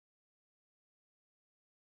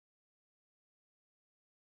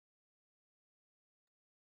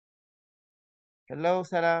Hello,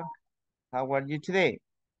 Sarah. How are you today?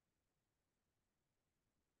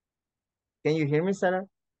 Can you hear me, Sarah?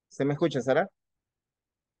 ¿Se me escucha, Sarah?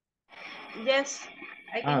 Yes,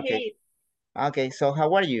 I can hear Okay. you. Okay, so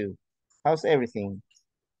how are you? How's everything?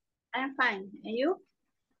 I'm fine. And you?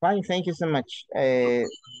 Fine, thank you so much.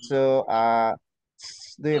 So,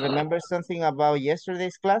 do you remember something about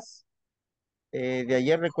yesterday's class? ¿De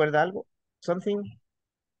ayer recuerda algo? Something?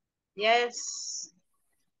 Yes.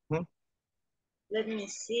 Hmm? Let me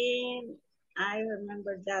see. I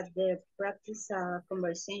remember that the practice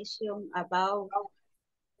conversation about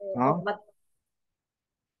Huh? but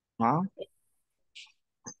Huh?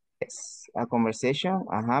 Yes, a conversation.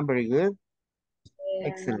 Very good. um,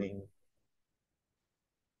 Excellent.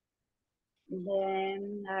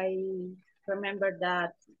 then I remember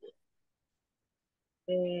that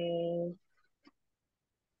uh,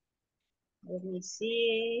 let me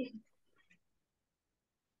see.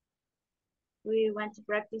 We went to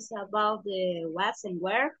practice about the what and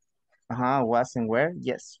where. Was and where?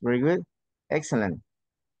 Yes, very good. Excellent.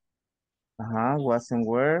 Was and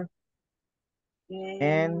where.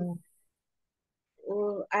 And And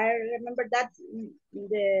I remember that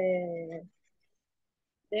the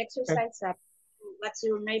okay. exercise what's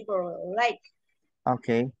your neighbor like?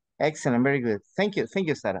 Okay, excellent, very good. Thank you,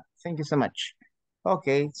 Sarah. Thank you so much.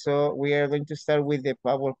 Okay, so we are going to start with the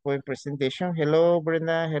PowerPoint presentation. Hello,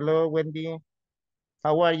 Brenda. Hello, Wendy.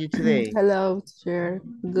 How are you today? Hello, teacher.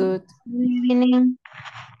 Good. Good evening.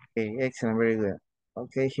 Okay, excellent, very good.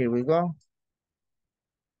 Okay, here we go.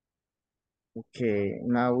 Okay,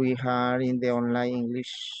 now we are in the online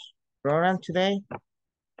English program today.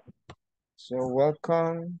 So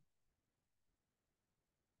welcome.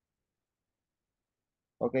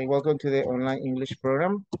 Okay, welcome to the online English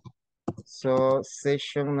program. So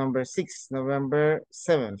session number 6, November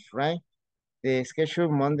 7th, right? The schedule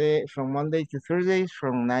from Monday to Thursday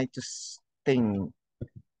from 9 to 10.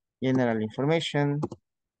 General information.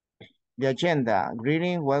 The agenda,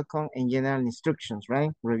 greeting, welcome, and general instructions,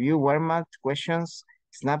 right? Review, warm-up, questions,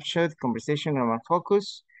 snapshot, conversation, grammar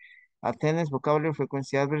focus, attendance, vocabulary,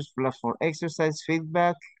 frequency, adverbs, platform exercise,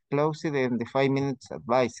 feedback, close it, and the 5 minutes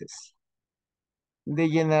advices. The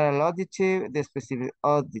general auditive, the specific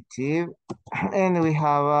auditive, and we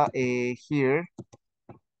have here,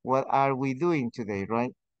 what are we doing today,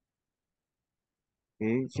 right?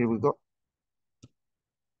 Okay, here we go.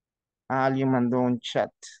 Alguien mandó un chat.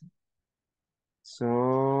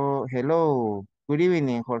 So, hello. Good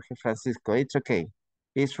evening, Jorge Francisco. It's okay.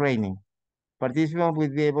 It's raining. Participants will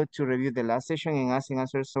be able to review the last session and ask and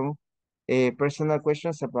answer some personal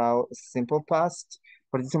questions about simple past.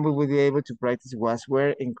 Participants will be able to practice was,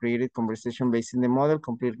 where, and created conversation based in the model,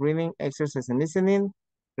 complete reading, exercise, and listening,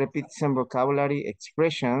 repeat some vocabulary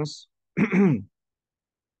expressions in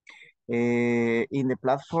the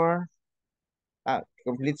platform.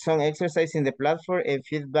 Complete some exercise in the platform and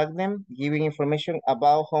feedback them, giving information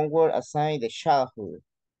about homework assigned the childhood.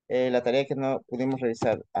 La tarea que no pudimos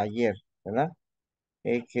revisar ayer, ¿verdad?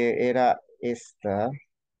 Que era esta.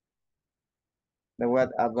 The what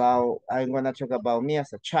about, I'm gonna talk about me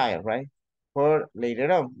as a child, right? For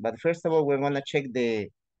later on. But first of all, we're gonna check the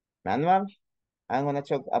manual. I'm gonna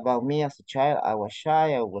talk about me as a child. I was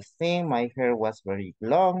shy, I was thin, my hair was very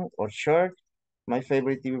long or short. My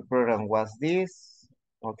favorite TV program was this.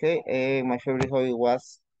 Okay, and my favorite hobby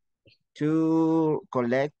was to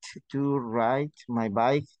collect, to ride my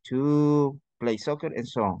bike, to play soccer, and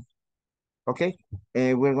so on. Okay,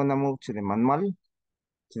 we're gonna move to the manual.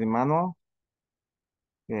 To the manual.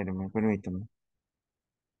 Espérenme, permítanme.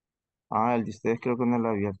 El de ustedes creo que no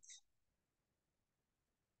lo he abierto.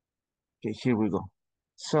 Okay, here we go.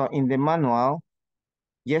 So, in the manual,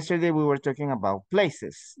 yesterday we were talking about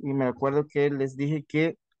places. Y me acuerdo que les dije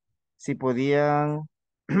que si podían,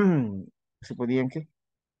 si podían ¿qué?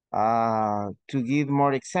 To give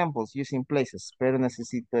more examples using places, pero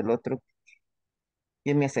necesito el otro.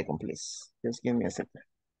 Give me a second, please. Just give me a second.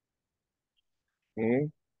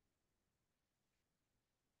 Okay.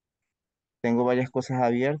 Tengo varias cosas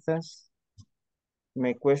abiertas.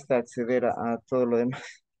 Me cuesta acceder a todo lo demás.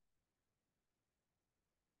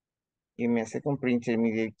 Give me a second. Print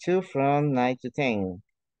intermediate 2 from 9 to 10.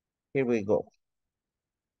 Here we go.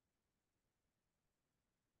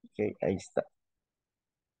 Okay, ahí está.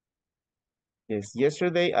 Yes,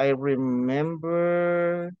 yesterday I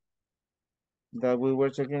remember that we were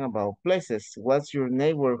talking about places. What's your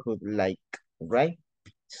neighborhood like, right?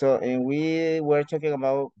 So, and we were talking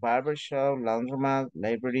about barbershop, laundromat,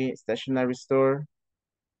 library, stationery store.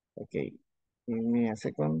 Okay, give me a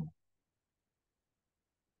second.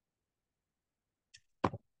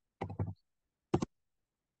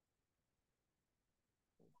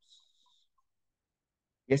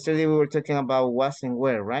 Yesterday we were talking about was and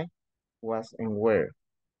where, right? Was and where.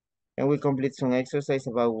 And we complete some exercise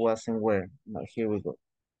about was and where. Now, here we go.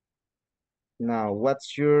 Now,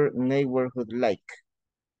 what's your neighborhood like?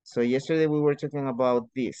 So yesterday we were talking about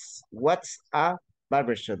this. What's a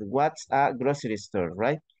barbershop? What's a grocery store,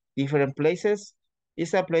 right? Different places.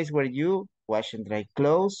 It's a place where you wash and dry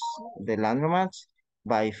clothes, the laundromats,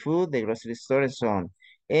 buy food, the grocery store, and so on.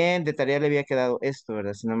 And de tarea le había quedado esto,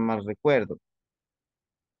 ¿verdad? Si no me mal recuerdo.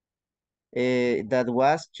 That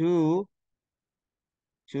was to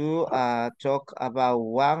talk about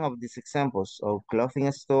one of these examples of clothing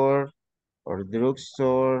store or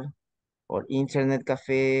drugstore or internet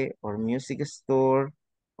cafe or music store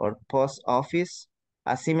or post office,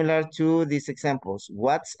 similar to these examples.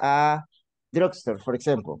 What's a drugstore, for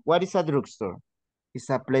example? What is a drugstore? It's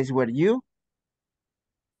a place where you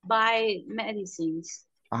Buy medicines.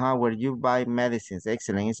 where you buy medicines.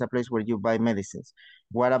 Excellent. It's a place where you buy medicines.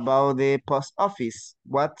 What about the post office?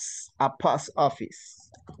 What's a post office?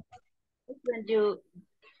 When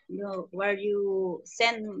where you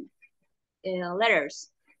send letters.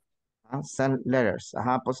 Send letters.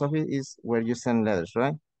 Post office is where you send letters,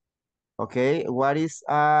 right? Okay. What is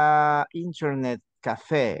a internet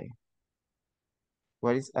cafe?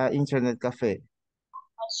 What is a internet cafe?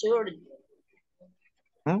 Not sure.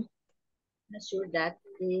 Hmm? Not sure that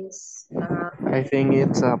is. I think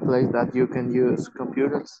it's a place that you can use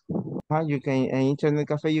computers. You can an internet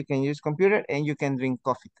cafe. You can use computer and you can drink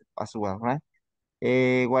coffee as well, right?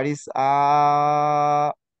 What is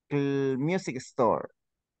a music store?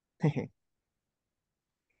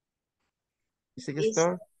 Music Is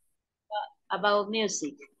store. about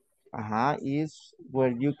music. Is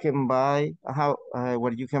where you can buy.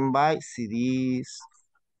 Where you can buy CDs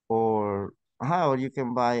or you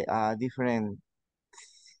can buy different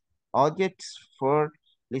objects for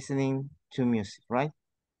listening to music, right?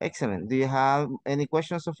 Excellent. Do you have any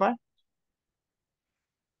questions so far?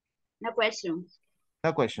 No question.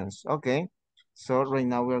 No questions. Okay. So right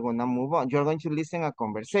now we're gonna move on. You're going to listen a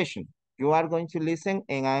conversation. You are going to listen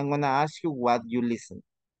and I'm gonna ask you what you listen.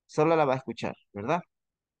 Solo la va a escuchar, ¿verdad?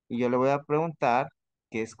 Y yo le voy a preguntar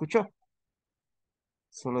qué escuchó.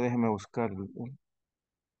 Solo déjeme buscar el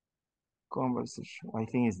conversation. I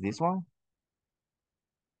think it's this one.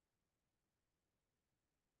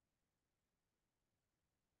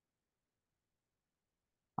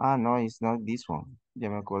 No, it's not this one. Ya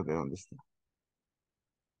me acordé dónde está.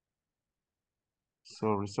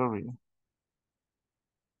 Sorry.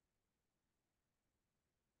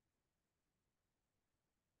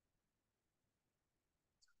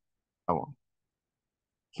 Well,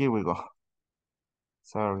 here we go.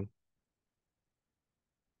 Sorry.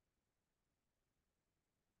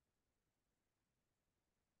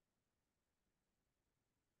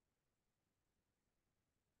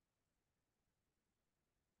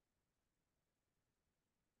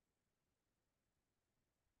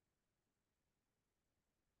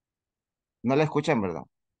 No la escuchan, ¿verdad?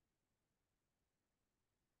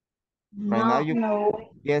 Right now you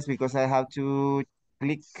yes, because I have to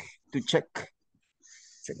click to check.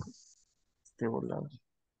 Este volado.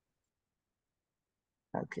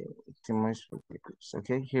 Okay, too much.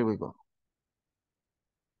 Okay, here we go.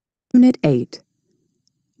 Unit 8.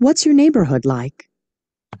 What's your neighborhood like?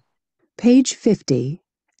 Page 50,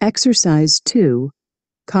 Exercise 2,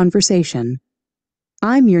 Conversation.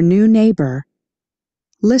 I'm your new neighbor.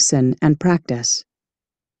 Listen and practice.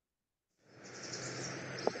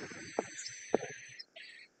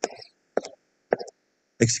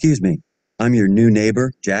 Excuse me, I'm your new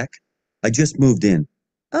neighbor, Jack. I just moved in.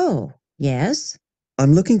 Oh, yes?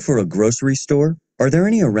 I'm looking for a grocery store. Are there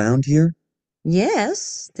any around here?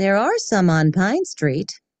 Yes, there are some on Pine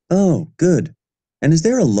Street. Oh, good. And is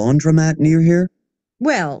there a laundromat near here?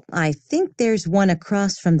 Well, I think there's one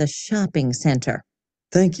across from the shopping center.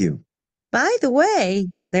 Thank you. By the way,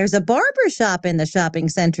 there's a barber shop in the shopping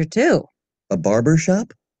center, too. A barber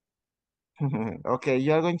shop? Okay,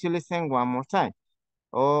 you are going to listen one more time.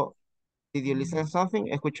 Oh, did you listen something?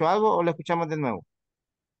 ¿Escuchó algo o lo escuchamos de nuevo?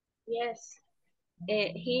 Yes.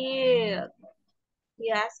 He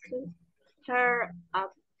asked her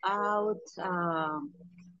about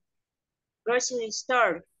grocery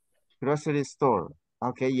store. Grocery store.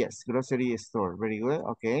 Okay, yes, grocery store. Very good.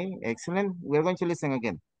 Okay, excellent. We're going to listen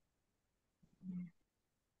again.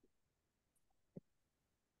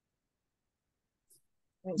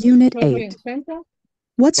 Unit 8.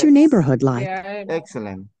 What's your neighborhood like?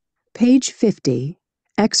 Excellent. Page 50,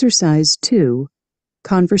 Exercise 2,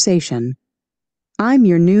 Conversation. I'm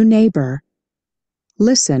your new neighbor.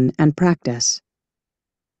 Listen and practice.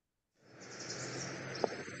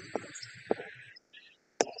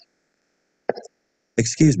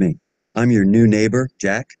 Excuse me, I'm your new neighbor,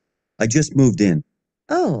 Jack. I just moved in.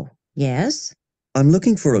 Oh, yes. I'm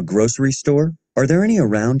looking for a grocery store. Are there any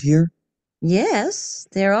around here? Yes,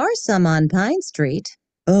 there are some on Pine Street.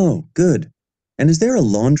 Oh, good. And is there a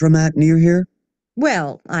laundromat near here?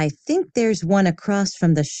 Well, I think there's one across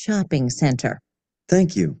from the shopping center.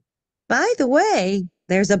 Thank you. By the way,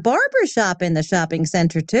 there's a barber shop in the shopping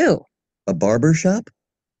center too. A barber shop?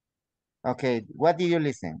 Okay, what did you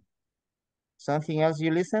listen? Something else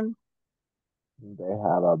you listen? They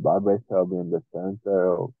have a barbershop in the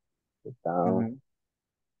center of the town. Mhm.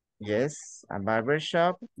 Yes, a barber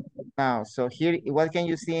shop. Now, so here, what can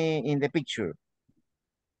you see in the picture?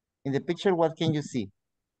 In the picture, what can you see?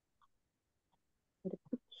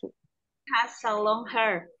 Has a long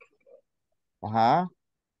hair. Uh-huh.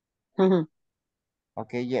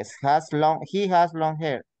 Okay, yes, he has long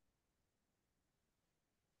hair.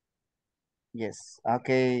 Yes.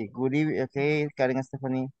 Okay, good evening. Okay, Karen and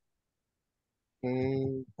Stephanie.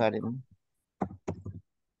 Okay, Karen.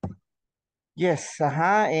 Yes,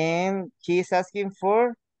 and he's asking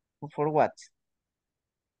for what?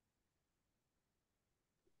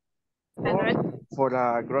 For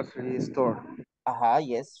a grocery store.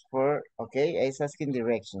 Yes, okay, he's asking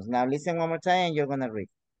directions. Now listen one more time and you're gonna read,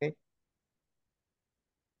 okay?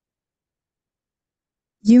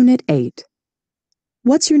 Unit 8.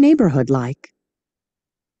 What's your neighborhood like?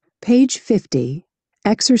 Page 50,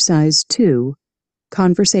 Exercise 2,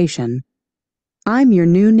 Conversation. I'm your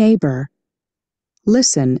new neighbor.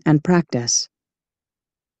 Listen and practice.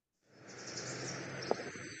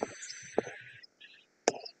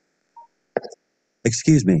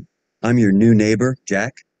 Excuse me, I'm your new neighbor,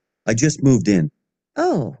 Jack. I just moved in.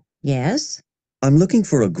 Oh, yes. I'm looking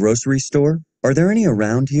for a grocery store. Are there any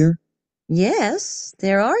around here? Yes,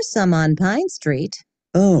 there are some on Pine Street.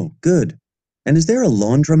 Oh, good. And is there a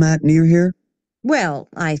laundromat near here? Well,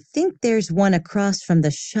 I think there's one across from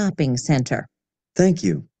the shopping center. Thank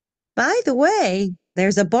you. By the way,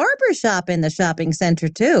 there's a barber shop in the shopping center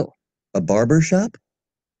too. A barber shop?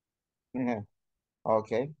 Yeah.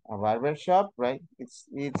 Okay, a barber shop, right?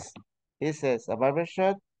 It says a barber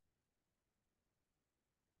shop.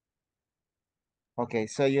 Okay,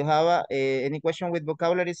 so you have any question with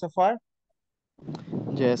vocabulary so far?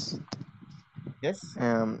 Yes. Yes.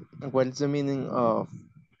 What's the meaning of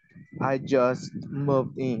I just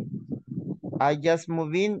moved in? I just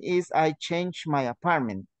moved in is I changed my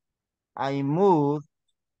apartment. I moved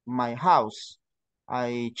my house.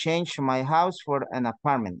 I changed my house for an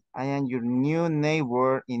apartment. I am your new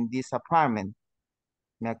neighbor in this apartment.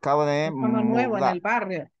 Me acabo de Como nuevo en mudar. el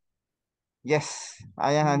barrio. Yes,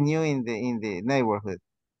 I am new in the neighborhood.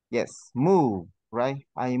 Yes, move, right?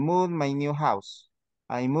 I moved my new house.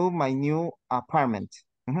 I moved my new apartment.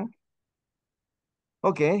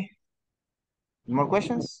 Okay. More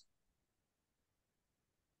questions?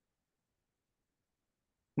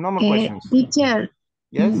 No more questions. Teacher,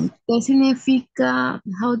 Yes. ¿qué significa,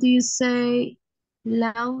 how do you say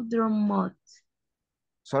laundromat?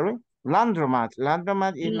 Sorry? Laundromat.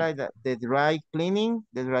 Laundromat is like the dry cleaning.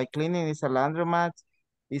 The dry cleaning is a laundromat.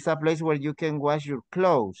 It's a place where you can wash your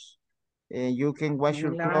clothes. You can wash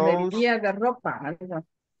your clothes. Lavandería de ropa. Algo.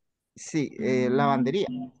 Sí, lavandería.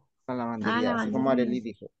 La lavandería, así como lavandería. Arely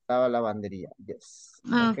dijo. La lavandería. Yes.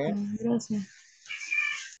 Okay, Okay. gracias.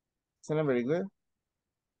 Excellent, very good.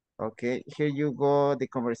 Okay, here you go the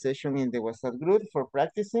conversation in the WhatsApp group for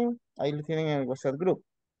practicing. Ahí lo tienen en el WhatsApp group.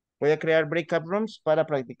 Voy a crear breakup rooms para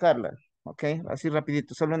practicarla. Ok, así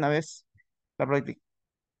rapidito, solo una vez la practicamos.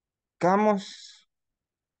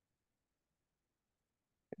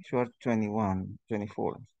 Short 21,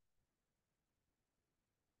 24.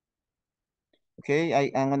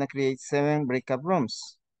 Okay, I'm gonna create 7 breakup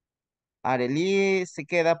rooms. Arely se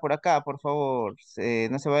queda por acá, por favor.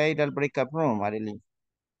 No se va a ir al breakup room, Arely.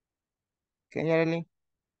 Ok, Arely.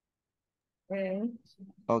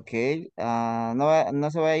 Ok,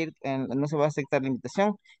 no se va a ir, no se va a aceptar la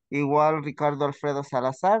invitación. Igual Ricardo Alfredo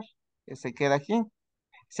Salazar, que se queda aquí.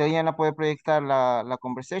 Si alguien la puede proyectar la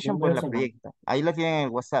conversation, pues la proyecta. Ahí la tienen en el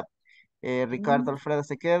WhatsApp. Ricardo Alfredo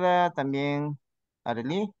se queda, también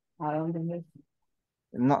Arely. ¿A dónde es?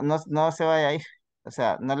 No se vaya a ir. O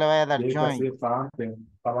sea, no le vaya a dar Sí, join. sí, para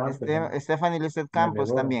antes, ¿no? Stephanie Lizeth Me Campos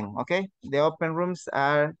negó. también, ok? The open rooms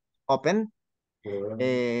are open.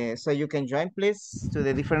 So you can join, please, to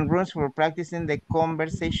the different rooms for practicing the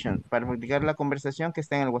conversation. Para practicar la conversación que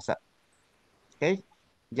está en el WhatsApp. Ok.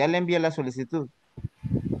 Ya le envié la solicitud.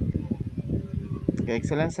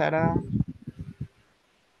 Excelente, Sara.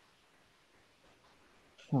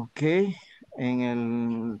 Ok. En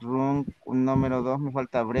el room número 2 me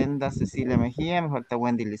falta Brenda Cecilia Mejía, me falta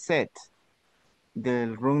Wendy Lisette.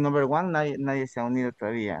 Del room number one, nadie se ha unido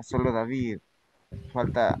todavía, solo David.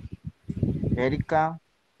 Falta Erika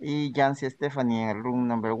y Jancy Stephanie en el room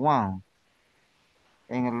number one.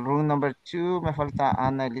 En el room number two me falta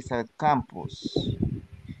Ana Elizabeth Campos.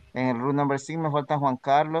 En el room number six me faltan Juan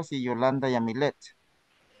Carlos y Yolanda Yamilet.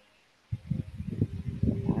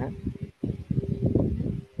 A ver.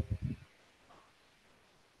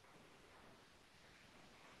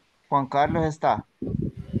 Juan Carlos está.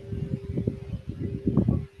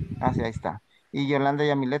 Ah, sí, ahí está. Y Yolanda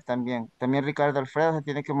Yamilet también. También Ricardo Alfredo se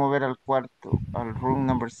tiene que mover al cuarto, al room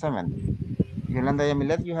number seven. Yolanda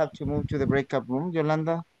Yamilet, you have to move to the breakout room,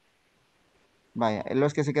 Yolanda. Vaya,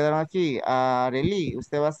 los que se quedaron aquí, Arely,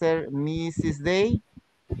 usted va a ser Mrs. Day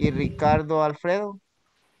y Ricardo Alfredo.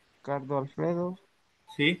 Ricardo Alfredo.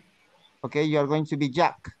 Sí. Okay, you are going to be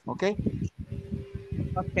Jack, okay?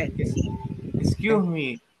 Okay. Excuse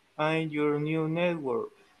me, I'm your new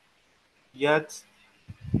network. Yes,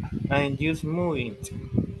 I'm just moving.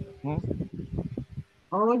 Hmm.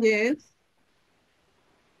 Oh, yes.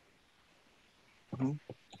 Mhm.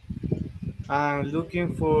 I'm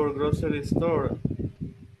looking for grocery store.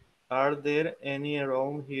 Are there any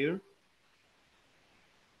around here?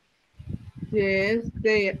 Yes,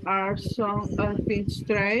 there are some things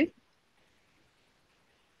straight.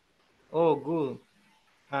 Oh, good.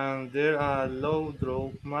 And there are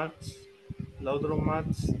laundromats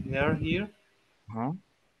near here. Uh-huh.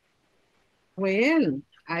 Well,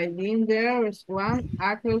 I think there is one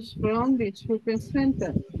across from the shopping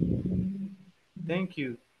center. Thank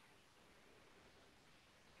you.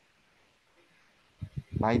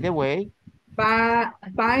 By the way, By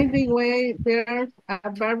the way, there's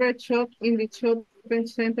a barber shop in the shopping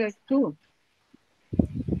center too.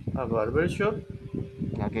 A barber shop?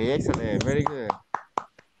 okay, excellent, very good.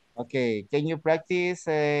 Okay, can you practice?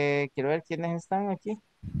 Quiero ver quiénes están aquí.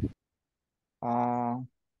 Ah,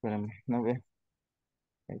 espérame, no veo.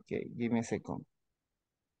 Okay, give me a second.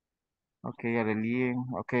 Okay, Arely,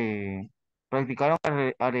 okay. Practicaron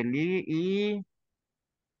Arely y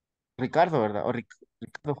Ricardo, ¿verdad? O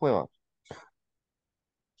Ricardo juega.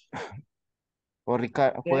 O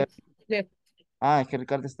Ricardo juega. Yes, yes, Ah, es que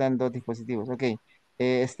Ricardo está en dos dispositivos. Ok.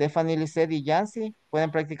 Stephanie, Lisset y Yancy,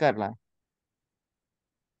 ¿pueden practicarla?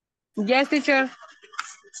 Yes, teacher.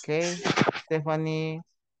 Ok. Stephanie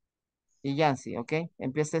y Yancy, ok.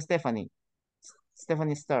 Empieza Stephanie.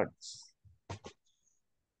 Stephanie starts.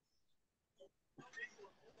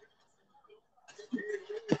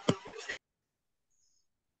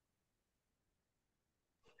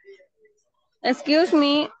 Excuse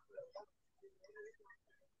me,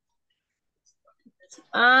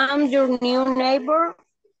 I'm your new neighbor,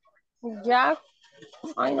 Jack.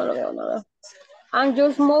 Ay, no lo veo, no lo veo. I'm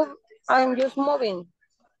just moving.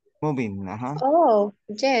 Moving, ajá. Oh,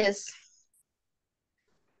 yes.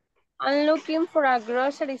 I'm looking for a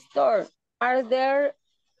grocery store. Are there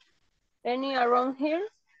any around here?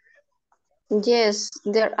 Yes,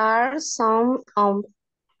 there are some on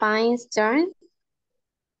Pine Street.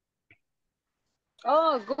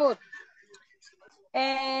 Oh, good.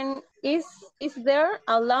 And is there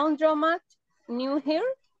a laundromat near here?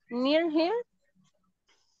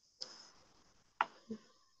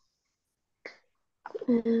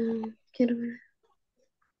 Quiero ver.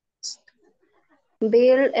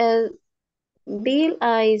 Bill, Bill,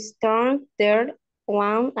 I stand there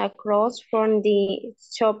one across from the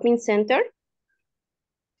shopping center.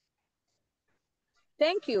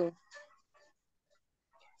 Thank you.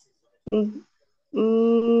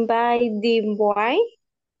 By the way,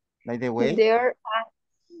 By the way, there,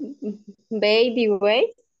 by the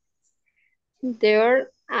way, there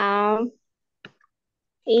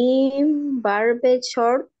in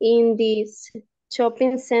barbershop in this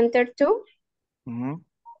shopping center too. ujú.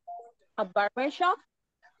 A barbershop?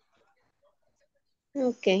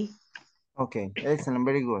 Okay. Ok, excellent,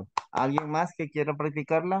 very good. ¿Alguien más que quiera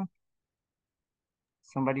practicarla?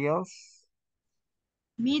 Somebody else?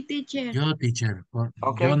 Mi teacher. Yo, teacher,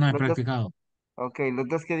 Ok, yo no he los dos, practicado. okay, los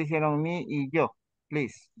dos que dijeron me y yo,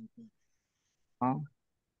 please. Ah,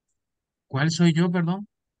 ¿Cuál soy yo, perdón?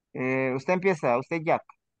 usted empieza, usted Jack,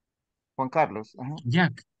 Juan Carlos. Ajá.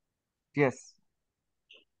 Jack. Yes.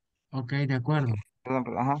 Ok, de acuerdo. Perdón,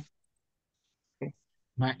 perdón, ajá. Ok.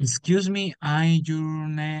 Excuse me, I'm your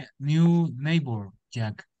new neighbor,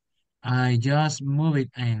 Jack. I just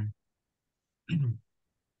moved in.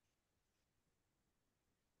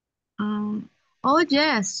 Oh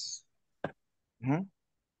yes. Ujú.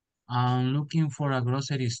 I'm looking for a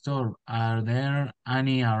grocery store. Are there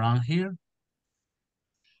any around here?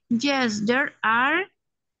 Yes, there are.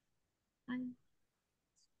 Ay,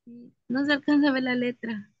 sí, no se alcanza a ver la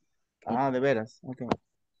letra. Ah, de veras. Ok.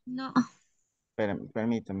 No.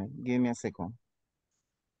 Permítame. Give me a second.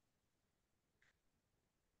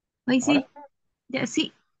 Wait, ¿Ahora? see. Yeah,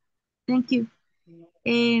 see. Thank you.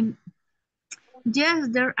 Um, yes,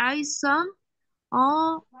 there are some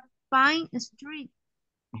on Pine Street.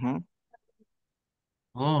 Ujú.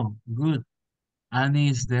 Oh, good. And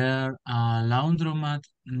is there a laundromat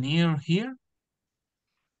near here?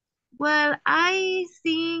 Well, I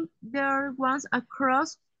think there was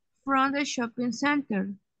across from the shopping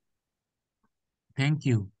center. Thank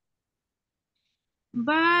you.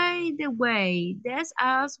 By the way, there's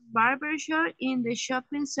a barbershop in the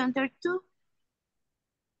shopping center too.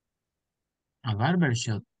 A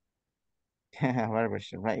barbershop.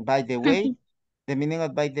 Barbershop, right? By the way, the meaning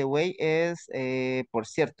of by the way is por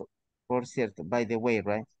cierto. Por cierto. By the way,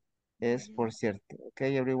 right? Es por cierto.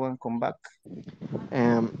 Okay, everyone come back.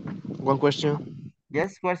 One question.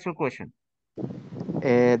 Yes, what's your question?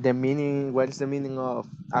 The meaning, what is the meaning of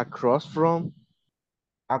across from?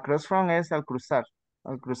 Across from es al cruzar.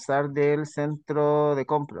 Al cruzar del centro de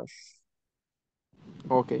compras.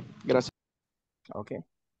 Okay, gracias. Okay,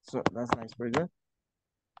 so that's nice, very good.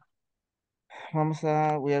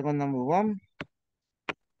 We are gonna move on.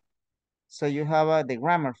 So you have the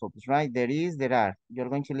grammar focus, right? There is, there are. You're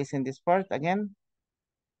going to listen this part again?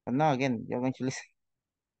 No, again, you're going to listen.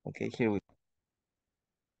 Okay, here we go.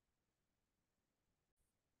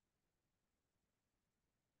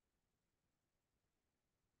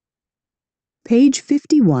 Page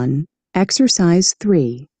 51, Exercise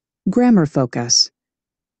 3, Grammar Focus.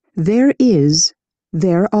 There is,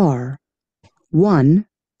 there are. 1,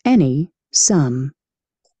 any, some.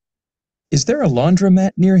 Is there a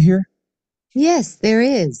laundromat near here? Yes, there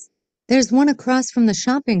is. There's one across from the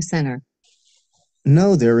shopping center.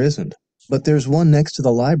 No, there isn't, but there's one next to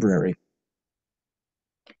the library.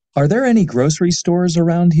 Are there any grocery stores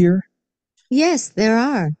around here? Yes, there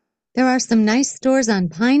are. There are some nice stores on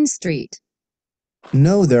Pine Street.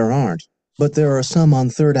 No, there aren't, but there are some on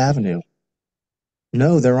 3rd Avenue.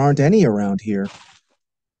 No, there aren't any around here.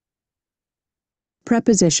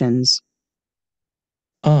 Prepositions.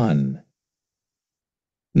 On.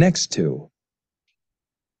 Next to.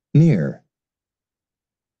 Near.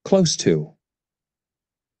 Close to.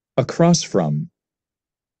 Across from.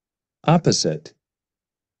 Opposite.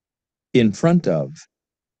 In front of.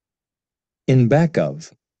 In back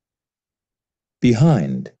of.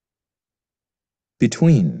 Behind.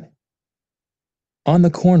 Between. On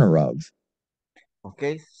the corner of.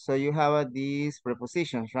 Okay, so you have these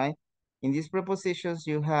prepositions, right? In these prepositions,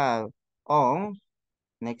 you have on,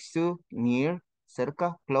 next to, near,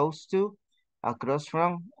 cerca, close to, across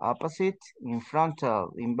from, opposite, in front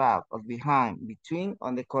of, in back, or behind, between,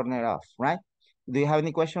 on the corner of, right? Do you have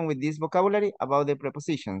any question with this vocabulary about the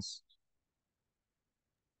prepositions?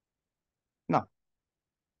 No.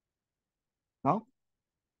 ¿No?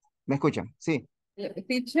 ¿Me escuchan? Sí.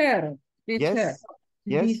 Teacher, teacher. Yes.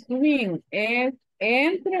 Yes. Between, ¿es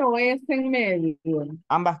entre o es en medio?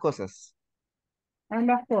 Ambas cosas.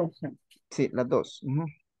 Ambas cosas. Sí, las dos. Ujú.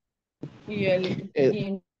 Y el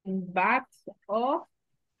in back of,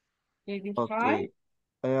 y behind, Ok.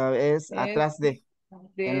 Es es atrás de,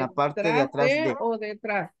 en la parte de detrás atrás de de. o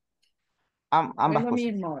detrás. Es Ambas lo cosas.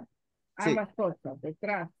 mismo. Sí. Ambas cosas,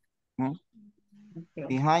 detrás. Ujú. Okay.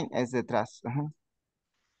 Behind es detrás. Ajá.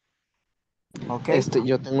 Ok.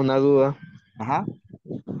 Yo tengo una duda. Ajá.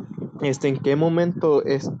 ¿En qué momento,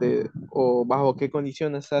 o bajo qué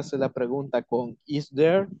condiciones se hace la pregunta con is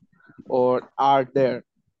there or are there?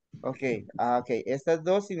 Ok. Ok. Estas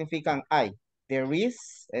dos significan hay. There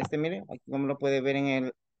is. Mire, aquí como lo puede ver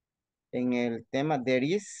en el tema. There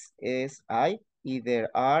is es hay. Y there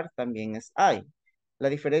are también es hay. La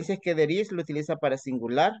diferencia es que there is lo utiliza para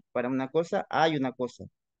singular, para una cosa, hay una cosa.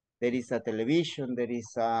 There is a television, there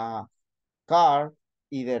is a car,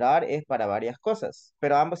 y there are es para varias cosas,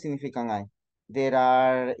 pero ambos significan hay. There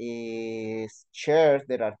are chairs,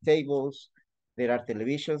 there are tables, there are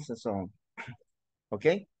televisions, and so on. ¿Ok?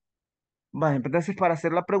 Vale, entonces para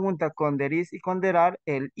hacer la pregunta con there is y con there are,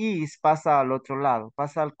 el is pasa al otro lado,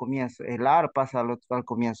 pasa al comienzo, el are pasa al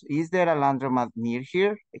comienzo. Is there a laundromat near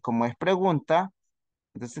here? Como es pregunta,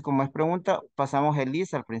 entonces como es pregunta, pasamos el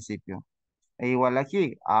is al principio. E igual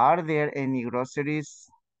aquí, are there any groceries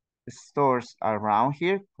stores around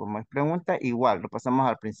here? Como es pregunta, igual, lo pasamos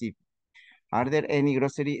al principio. Are there any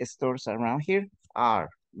grocery stores around here? Are,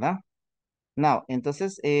 ¿verdad? Now,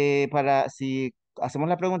 entonces, si hacemos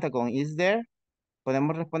la pregunta con is there,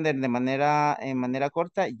 podemos responder en manera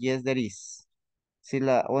corta, yes, there is.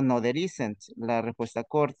 O no, there isn't, la respuesta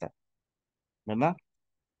corta, ¿verdad?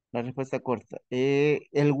 La respuesta corta.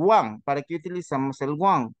 El one, ¿para qué utilizamos el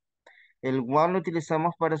one? El one lo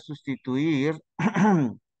utilizamos para sustituir,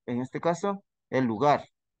 en este caso, el lugar.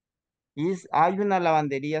 ¿Hay una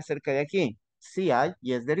lavandería cerca de aquí? Sí hay,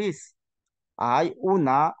 yes there is. Hay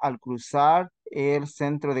una al cruzar el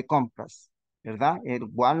centro de compras, ¿verdad? El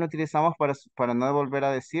one lo utilizamos para no volver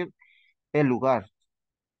a decir el lugar,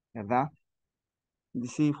 ¿verdad?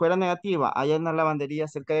 Si fuera negativa, ¿hay una lavandería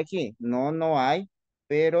cerca de aquí? No, no hay,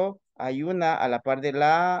 pero hay una a la par de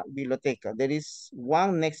la biblioteca. There is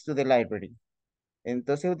one next to the library.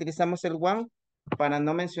 Entonces utilizamos el one para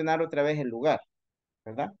no mencionar otra vez el lugar,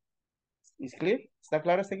 ¿verdad? ¿Is clear? ¿Está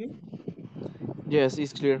claro hasta aquí? Yes,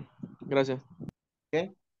 it's clear. Gracias.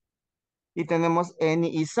 Ok. Y tenemos any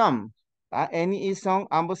y some. Any y some,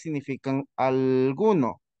 ambos significan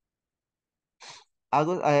alguno.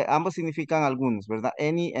 Ambos significan algunos, ¿verdad?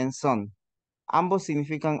 Any and some. Ambos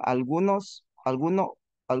significan algunos,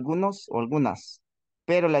 algunos o algunas.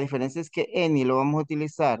 Pero la diferencia es que any lo vamos a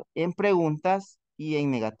utilizar en preguntas y en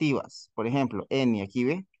negativas. Por ejemplo, any, aquí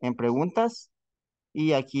ve, en preguntas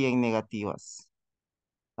y aquí en negativas.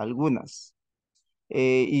 Algunas.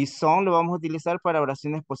 Y son lo vamos a utilizar para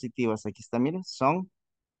oraciones positivas. Aquí está, miren, son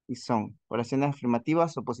y son. Oraciones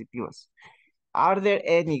afirmativas o positivas. Are there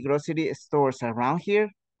any grocery stores around here?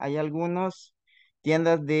 Hay algunos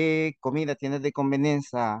tiendas de comida, tiendas de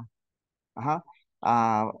conveniencia. Ajá.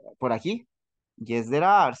 Por aquí. Yes, there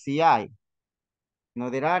are. Sí hay. No,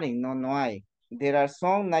 there aren't. No, no hay. There are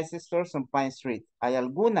some nice stores on Pine Street. Hay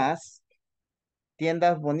algunas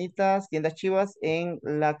tiendas bonitas, tiendas chivas en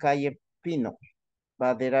la calle Pino.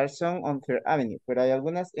 But there are some on Third Avenue. Pero hay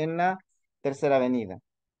algunas en la Tercera Avenida.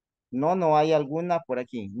 No, no hay alguna por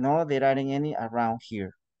aquí. No, there aren't any around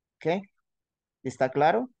here. ¿Ok? ¿Está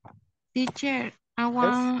claro? Teacher, I Yes.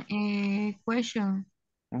 want a question.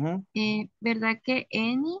 Ujú, ¿Verdad que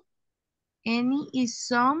any y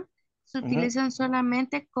some se ujú, utilizan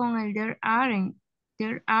solamente con el there aren't?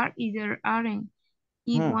 There are y there aren't.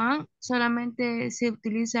 Y ujú. one solamente se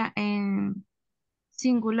utiliza en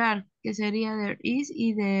singular, que sería there is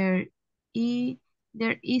y there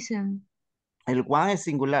isn't. El one es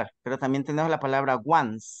singular, pero también tenemos la palabra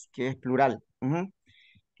ones, que es plural. Ujú.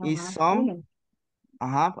 Y Ajá, some, uno.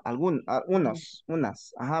 ajá, Ujú. unos,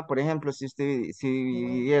 unas. Ajá, por ejemplo, si usted, si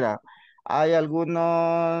Ujú. viera, hay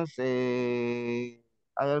algunos, ¿qué?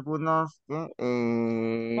 Como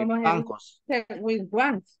se Bancos. dice, with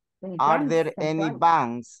ones. With Are ones, there con any ones.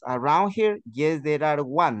 banks around here? Yes, there are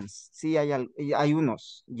ones. Sí, hay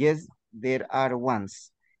unos. Yes, there are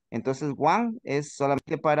ones. Entonces, one es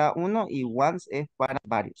solamente para uno y ones es para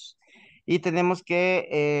varios. Y tenemos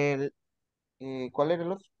que, ¿cuál era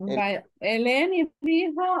el otro? Vaya, el any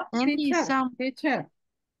dijo, Any y teacher, some. teacher.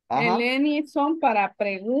 El Ajá, any son para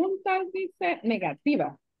preguntas, dice,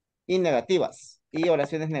 negativas. y negativas. Y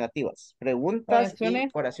oraciones negativas. Preguntas y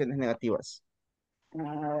Oraciones, oraciones negativas.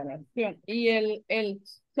 oración. Y el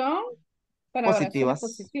son para oraciones Positivas.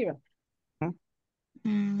 positivas. Ujú,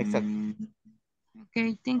 exacto. Mm,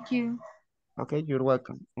 okay, thank you. Okay, you're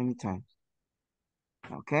welcome. Anytime.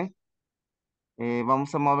 Okay.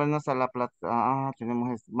 Vamos a movernos a la plata.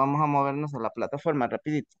 Tenemos esto. Vamos a movernos a la plataforma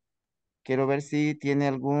rapidito. Quiero ver si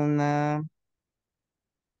tiene no,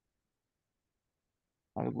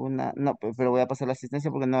 pero voy a pasar la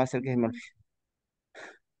asistencia porque no va a ser que se me olvide.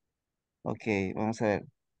 Ok, vamos a ver.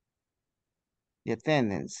 The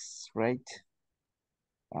attendance, right?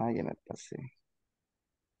 Ya me pasé.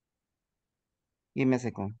 Give me a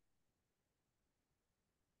second.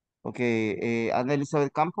 Ok, Ana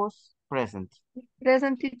Elizabeth Campos, present.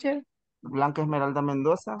 Present teacher. Blanca Esmeralda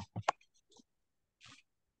Mendoza,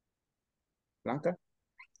 Blanca.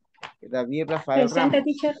 David Rafael Presente Ramos.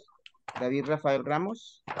 teacher. David Rafael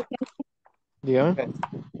Ramos, Dígame. present.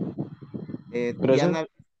 Present.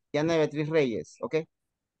 Diana Beatriz Reyes, ok.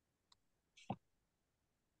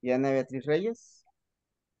 Diana Beatriz Reyes.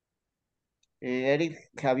 Eric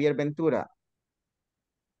Javier Ventura.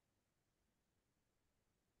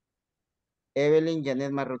 Evelyn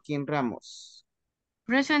Janet Marroquín Ramos.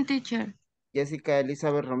 Present teacher. Jessica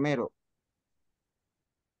Elizabeth Romero.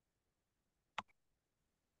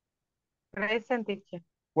 Present teacher.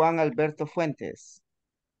 Juan Alberto Fuentes.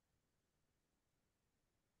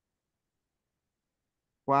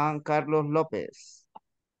 Juan Carlos López.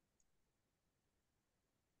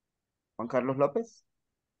 Juan Carlos López.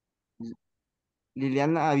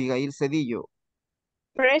 Liliana Abigail Cedillo.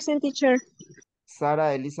 Present teacher.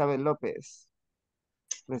 Sara Elizabeth López.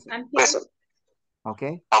 Present. Present. Ok.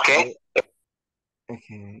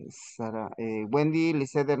 Okay. Sara. Wendy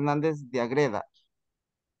Lisset Hernández de Agreda.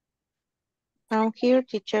 I'm here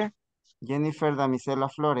teacher. Jennifer Damisela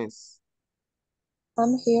Flores.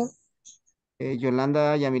 I'm here.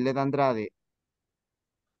 Yolanda Yamilet Andrade.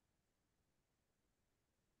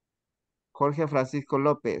 Jorge Francisco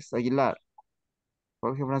López Aguilar.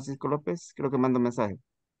 Jorge Francisco López, creo que mando mensaje.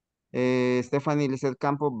 Stephanie Lizeth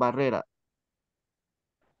Campos Barrera.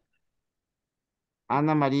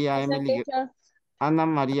 Ana María Present, Emily. teacher. Ana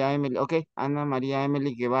María Emily. Ok, Ana María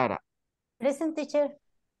Emily Guevara. Present, teacher.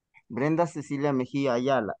 Brenda Cecilia Mejía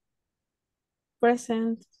Ayala.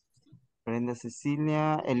 Present. Brenda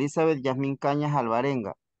Cecilia. Elizabeth Yasmín Cañas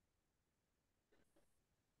Alvarenga.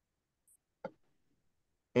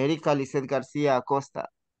 Erika Lizeth García Acosta.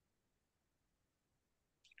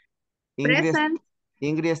 Ingrid, Present.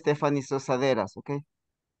 Ingrid Stephanie Sosaderas, ok.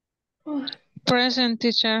 Present,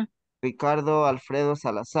 teacher. Ricardo Alfredo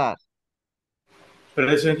Salazar.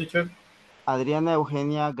 Present, teacher. Adriana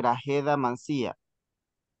Eugenia Grajeda Mancía.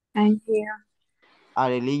 I'm here.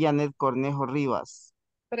 Arely Janet Cornejo Rivas.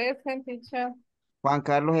 Present, teacher. Juan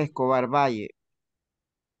Carlos Escobar Valle.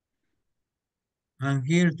 I'm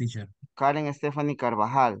here, teacher. Karen Stephanie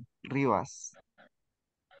Carvajal Rivas.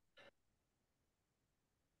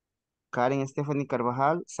 Karen Stephanie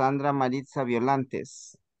Carvajal. Sandra Maritza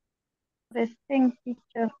Violantes. Present,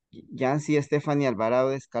 teacher. Yancy Stephanie Alvarado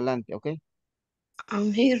de Escalante, ok.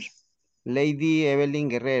 I'm here. Lady Evelyn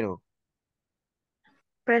Guerrero.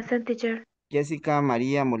 Present, teacher. Jessica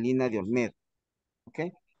María Molina de Olmedo, ok.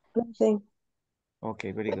 Present. Ok,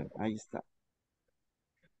 very good. Ahí está.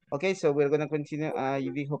 Ok, so we're going to continue.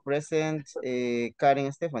 Ahí dijo present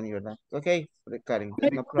Karen Stephanie, ¿verdad? Ok, Karen,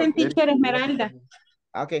 no problem. Present, teacher Esmeralda.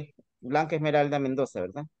 Ok, Blanca Esmeralda Mendoza,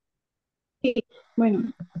 ¿verdad? Sí,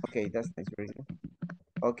 bueno. Ok, that's nice. Very good.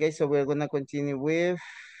 Ok, so we're going to continue with...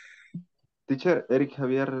 Teacher, Eric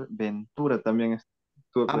Javier Ventura también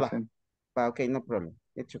estuvo presente. Ok, no problem.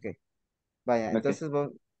 It's okay. Vaya, Ok. entonces,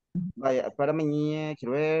 vaya, para mañana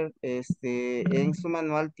quiero ver, en su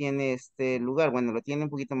manual tiene este lugar, bueno, lo tiene un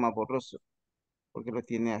poquito más borroso, porque lo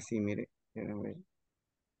tiene así, mire.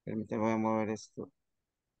 Permítame, voy a mover esto.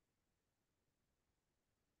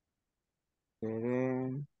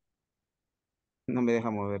 No me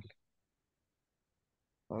deja moverlo.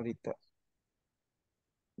 Ahorita.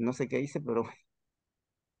 No sé qué hice, pero...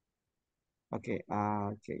 Ok,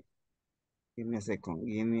 ok. Give me a second.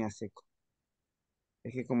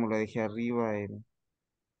 Es que como lo dejé arriba,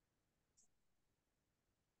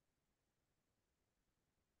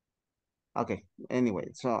 Okay, anyway,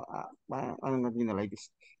 so I'm not gonna like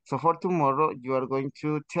this. So for tomorrow, you are going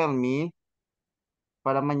to tell me,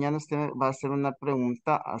 para mañana usted va a hacer una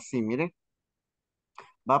pregunta así, mire.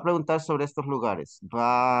 Va a preguntar sobre estos lugares.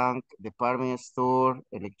 Bank, department store,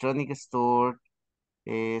 electronic store.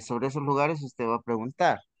 Sobre esos lugares usted va a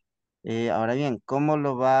preguntar. Ahora bien, ¿cómo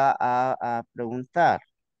lo va a preguntar?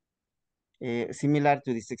 Similar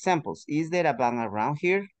to these examples. Is there a bank around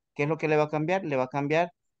here? ¿Qué es lo que le va a cambiar? Le va a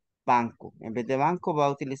cambiar banco. En vez de banco va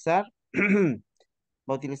a utilizar,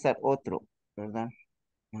 va a utilizar otro, ¿verdad?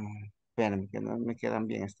 Espérenme, que no me quedan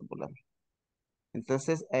bien estos palabras.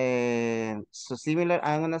 Entonces, so similar,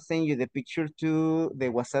 I'm gonna send you the picture to the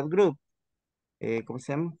WhatsApp group. ¿Cómo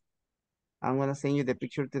se llama? I'm gonna send you the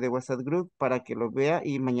picture to the WhatsApp group para que lo vea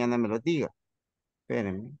y mañana me lo diga.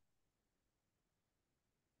 Espérenme.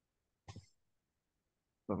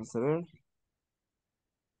 Vamos a ver.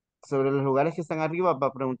 Sobre los lugares que están arriba va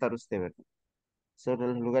a preguntar usted, ¿verdad? Sobre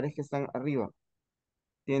los lugares que están arriba.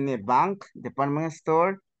 Tiene bank, department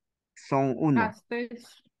store, son uno.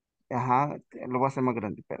 Ajá, lo voy a hacer más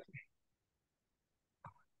grande, espérame.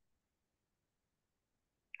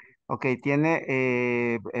 Ok,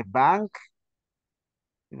 tiene bank.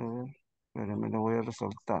 Espérame, lo voy a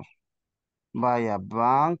resaltar. Vaya,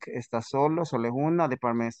 bank está solo es uno.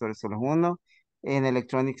 Department store solo es uno. En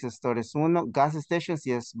electronics store es uno. Gas station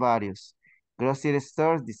sí es varios. Grocery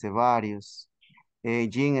stores dice varios.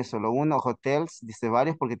 Gym es solo uno. Hotels dice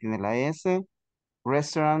varios porque tiene la S.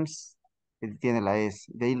 Restaurants tiene la S.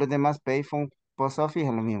 De ahí los demás, payphone, post office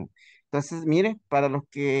es lo mismo. Entonces, mire, para los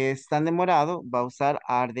que están demorados, va a usar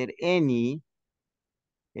are there any,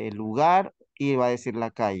 el lugar, y va a decir la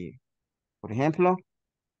calle. Por ejemplo,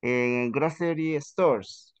 en grocery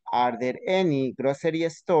stores. Are there any grocery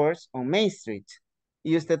stores on Main Street?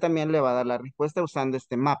 Y usted también le va a dar la respuesta usando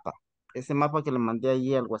este mapa. Ese mapa que le mandé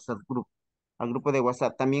allí al WhatsApp group, al grupo de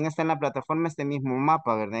WhatsApp. También está en la plataforma este mismo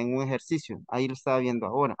mapa, ¿verdad? En un ejercicio. Ahí lo estaba viendo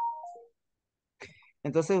ahora.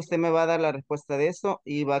 Entonces usted me va a dar la respuesta de eso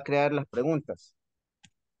y va a crear las preguntas.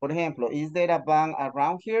 Por ejemplo, is there a bank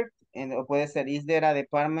around here? O puede ser, is there a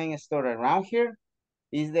department store around here?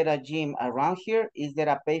 Is there a gym around here? Is there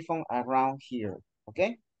a payphone around here? ¿Ok?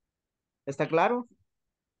 ¿Está claro?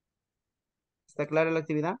 ¿Está clara la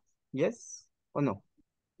actividad? Yes o no?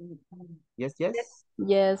 Yes, yes.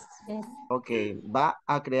 Yes. Ok, va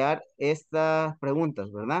a crear estas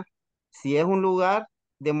preguntas, ¿verdad? Si es un lugar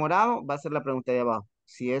de morado, va a ser la pregunta de abajo.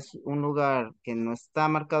 Si es un lugar que no está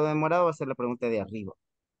marcado de morado, va a ser la pregunta de arriba.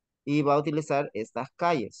 Y va a utilizar estas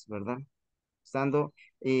calles, ¿verdad? Usando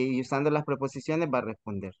las preposiciones va a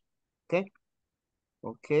responder. ¿Ok?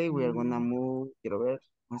 Ok, we are gonna move. Quiero ver.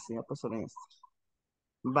 Así ya pasó en esto.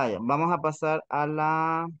 Vaya, vamos a pasar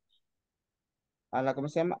 ¿cómo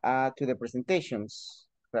se llama? To the presentations.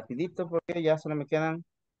 Rapidito porque ya solo me quedan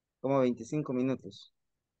como 25 minutos.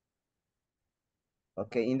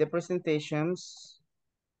 Okay, in the presentations,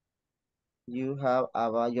 you're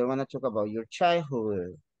gonna talk about your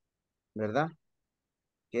childhood, ¿verdad?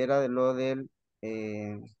 Que era de lo del,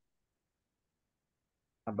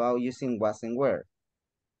 about using was and were.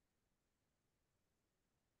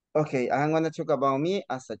 Okay, I'm gonna talk about me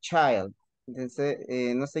as a child. Entonces,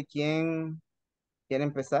 no sé quién quiere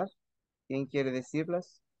empezar. ¿Quién quiere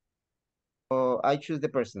decirlas? O I choose the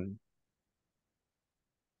person.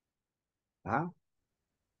 Ah,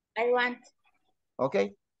 I want.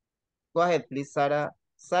 okay. Go ahead, please, Sarah.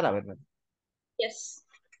 Sarah, ¿verdad? Yes.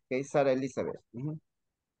 Okay, Sarah Elizabeth. Mhm.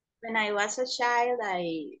 When I was a child,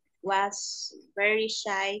 I was very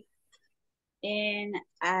shy and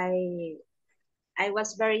I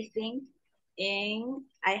was very thin and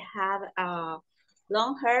I have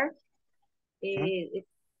long hair.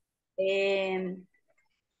 And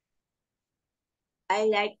I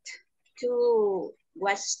liked to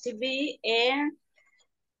watch TV and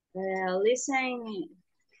listen.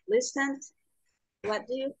 What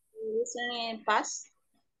do you listen in past?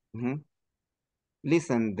 Mhm.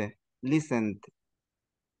 Listened. Listen,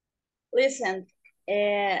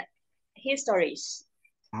 histories.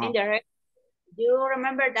 In the you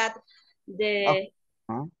remember that the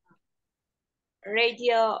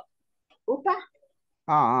radio UPA?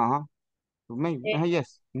 Maybe.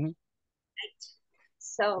 Yes. Mhm.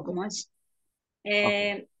 So much.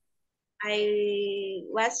 And I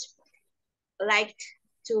was liked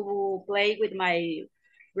to play with my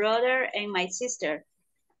brother and my sister.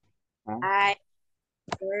 I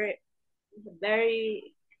very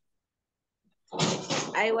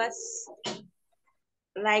I was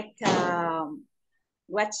like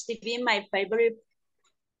watch TV. My favorite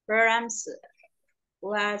programs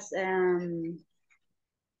was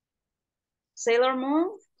Sailor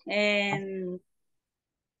Moon and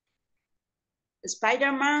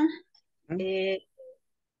Spider-Man,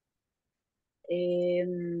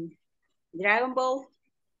 Dragon Ball.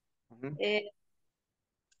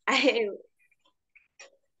 I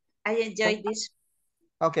enjoyed this.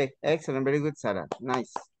 Okay, excellent. Very good, Sarah.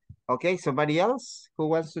 Nice. Okay, somebody else who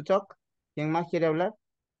wants to talk? ¿Quién más quiere hablar?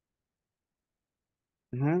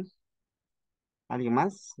 ¿Alguien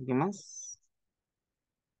más? ¿Alguien más?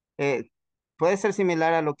 Puede ser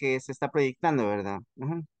similar a lo que se está proyectando, ¿verdad?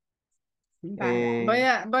 Vale.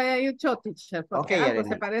 Voy a ir yo, teacher, porque Okay, algo se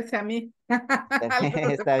Arely. parece a mí. Algo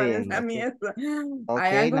se Está parece bien. a mí Okay. eso. Okay,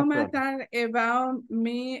 Hay algo no más problem. about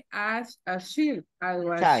me as a child.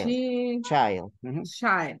 Algo Child. así. Child.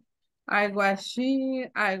 Child. Algo así.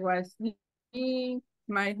 Algo así.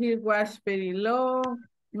 My hair was very long.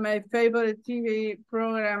 My favorite TV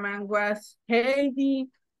program was Heidi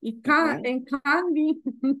and Candy.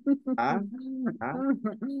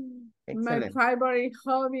 My Excellent. favorite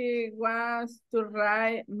hobby was to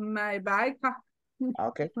ride my bike.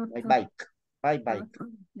 Okay, my bike. My bike.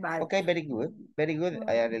 Okay, very good. Very good,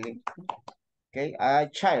 Arely. Okay,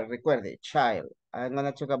 child, recuerde, child. I'm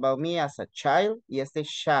gonna talk about me as a child. Y este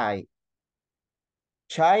shy.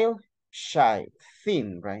 Child, shy,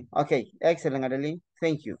 thin, right? Okay, excellent, Arely.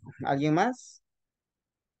 Thank you. ¿Alguien más?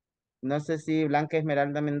 No sé si Blanca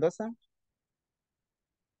Esmeralda Mendoza.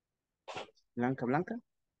 Blanca.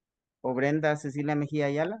 O Brenda Cecilia Mejía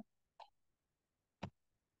Ayala.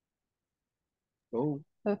 Oh.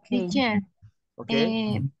 Okay. Teacher,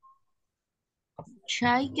 Okay.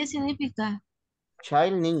 shy, ¿qué significa?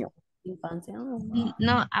 Child, niño. Infancia.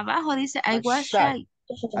 No, abajo dice I was shy.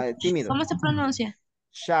 Tímido. ¿Cómo se pronuncia?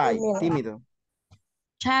 Shy, tímido.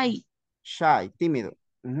 Shy. Shy, tímido.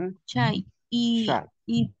 Shy. Shy.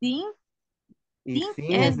 Y thin. Y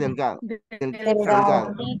thin es delgado.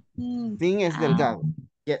 Delgado. Thin es delgado.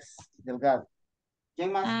 Yes, delgado.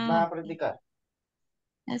 ¿Quién más va a practicar?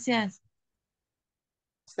 Gracias.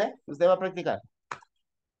 ¿Usted? ¿Usted va a practicar?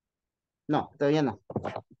 No, todavía no.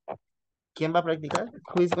 ¿Quién va a practicar?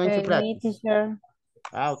 Who is going to practice? Me, teacher.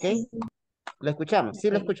 Ok. ¿Le escuchamos?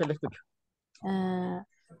 Sí, le escucho. I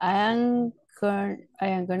am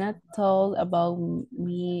gonna talk about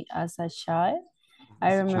me as a child.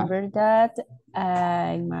 I remember that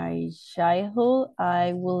In my childhood,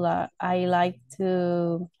 I like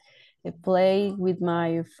to play with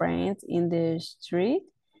my friends in the street,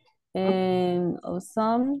 and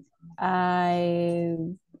also I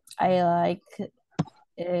I like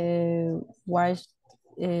watch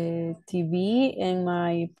TV, and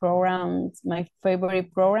my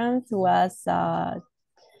favorite programs was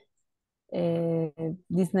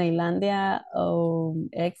Disneylandia or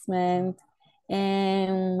X-Men,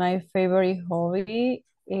 and my favorite hobby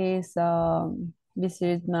is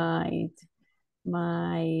visit my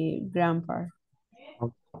grandpa.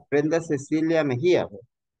 Brenda Cecilia Mejía.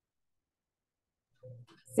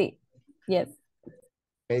 Sí, yes.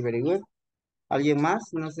 Okay, very good. ¿Alguien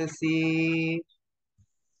más? No sé si...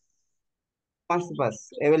 Más, más.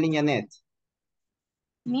 Evelyn Janet.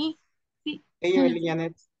 Me? Sí. Hey, Evelyn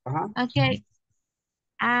Janet. Ajá. Okay.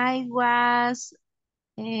 I was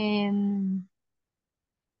um,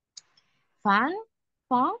 fun,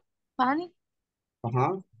 funny.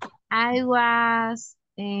 Ajá. I was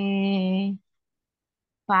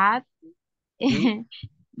fat. Mm,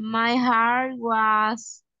 My hair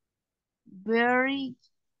was very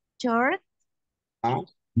short. ajá.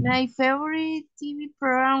 My favorite TV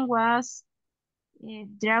program was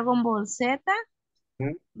Dragon Ball Z.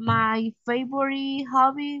 Mm, My favorite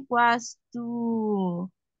hobby was to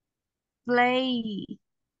play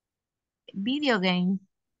video game.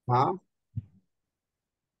 ajá.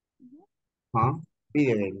 Ajá.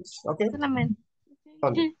 Video games. Ok. Solamente.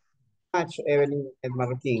 Vale. Match, Evelyn el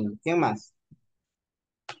Marroquín. ¿Quién más?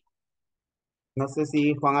 No sé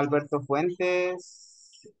si Juan Alberto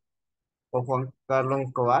Fuentes o Juan Carlos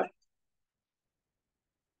Escobar.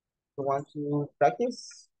 You want to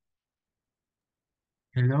practice?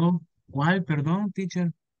 Hello. ¿Cuál? Perdón,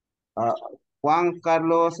 teacher. Ah, Juan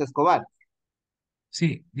Carlos Escobar.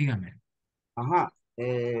 Sí, dígame. Ajá.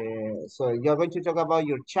 So you're going to talk about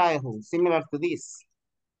your childhood, similar to this,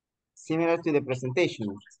 similar to the presentation.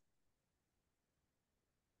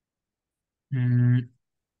 Mm,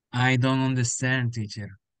 I don't understand, teacher.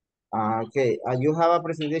 Okay. You have a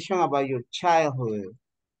presentation about your childhood,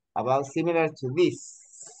 about similar to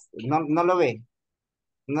this. No, no lo ve.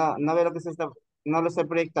 No, no ve lo que se está, no lo estoy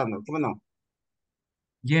proyectando. ¿Cómo no?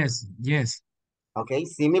 Yes, yes. Okay,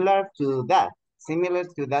 similar to that. Similar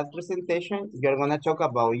to that presentation, you're gonna talk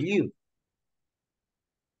about you.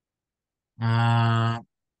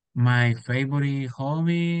 My favorite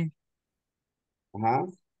hobby Uh-huh.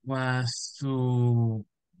 was to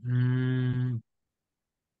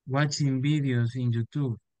watching videos in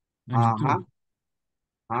YouTube, on Uh-huh. YouTube.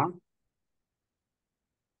 Uh-huh.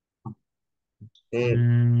 Eh,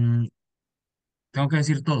 Mm, Tengo que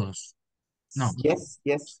decir todos. No. yes,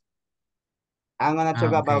 yes. I'm gonna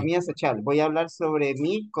talk about Okay. me as a child. Voy a hablar sobre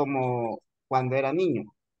mí como cuando era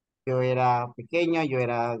niño. Yo era pequeño, yo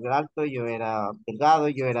era alto, yo era delgado,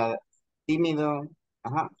 yo era tímido.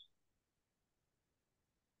 Ajá,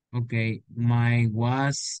 Okay. My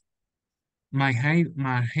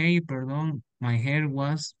hair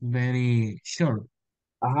was very short.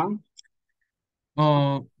 ajá.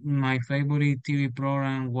 Oh, my favorite TV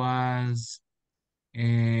program was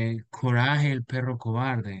Coraje, el perro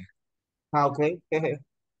cobarde. Ah, ok.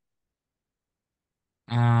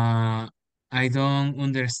 Uh, I don't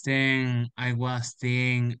understand. I was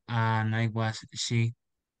thin and I was she.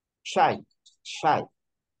 Shy, shy.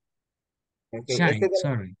 Ok, esta Shy, es de la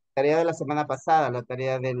sorry. tarea de la semana pasada, la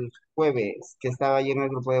tarea del jueves, que estaba ahí en el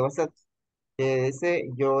grupo de WhatsApp. Ese,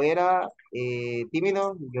 yo era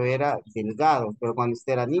tímido, yo era delgado, pero cuando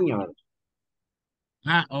usted era niño,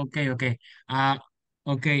 ¿verdad? Okay, okay. Uh,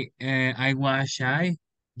 okay, I was shy.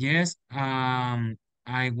 Yes,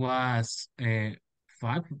 I was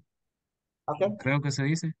fat, Ok, creo que se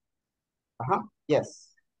dice. ajá,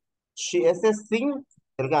 yes. Ese es thin,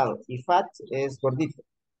 delgado, y fat es gordito.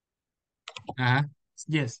 Uh,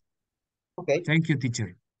 yes. Ok, Thank you,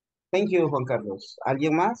 teacher. thank you, Juan Carlos.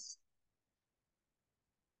 ¿Alguien más?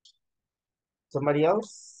 Somebody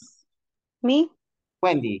else? Me,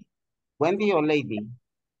 Wendy. Wendy or lady?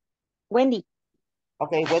 Wendy.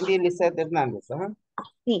 Okay, Wendy Lizette Hernandez.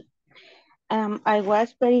 Me. I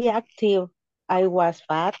was very active. I was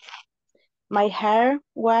fat. My hair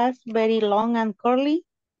was very long and curly.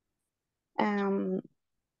 Um,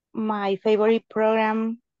 my favorite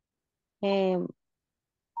program is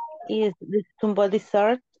the Tumbo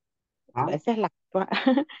Dessert. Esa es la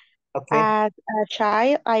Okay. As a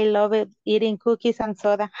child, I loved eating cookies and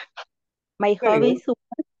soda. My Very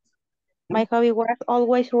good. hobby was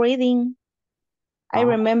always reading. I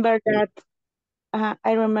remember that.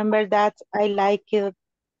 I remember that I like to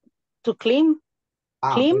climb.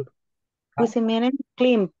 Climb. Okay. What's the meaning?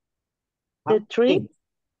 Climb. The tree,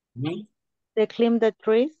 Mhm. they climb the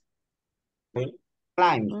trees, Okay.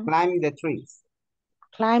 Climb the trees.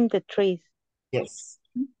 climb the trees. Yes.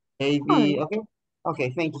 Lady, okay.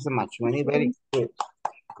 Okay, thank you so much. Very good.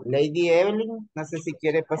 Lady Evelyn, no sé si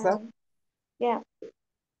quiere pasar. Yeah.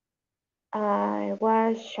 I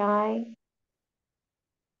was shy.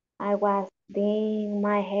 I was thin.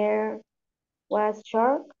 My hair was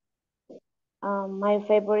short. My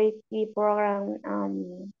favorite TV program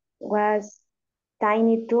was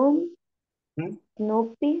Tiny Toon, Hmm?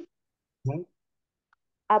 Snoopy, Hmm?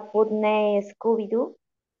 a put named Scooby-Doo.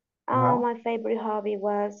 Uh-huh. My favorite hobby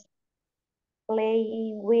was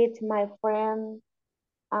playing with my friends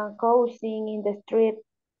and causing in the street.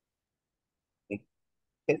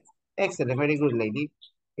 Excellent, very good, lady.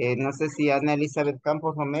 No sé si Ana Elizabeth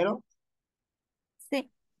Campos Romero. Sí.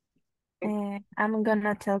 I'm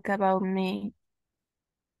gonna talk about me.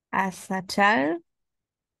 As a child,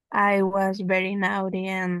 I was very naughty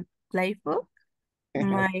and playful.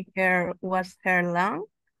 My hair was hair long.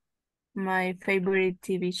 My favorite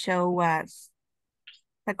TV show was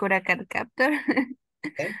Sakura Card Captor.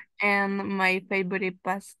 And my favorite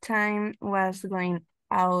pastime was going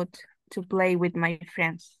out to play with my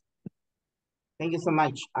friends. Thank you so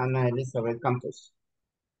much, Ana Elizabeth Campos.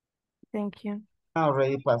 Thank you.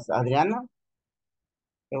 Already passed. Adriana.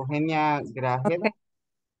 Eugenia Grajeda.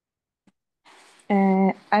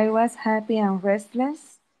 I was happy and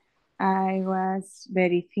restless. I was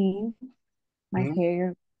very thin. My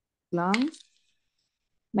hair long.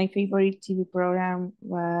 My favorite TV program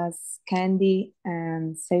was Candy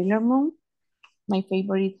and Sailor Moon. My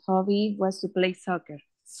favorite hobby was to play soccer.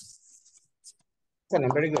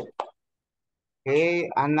 Excellent, very good. Okay,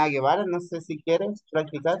 Ana Guevara, no sé si quieres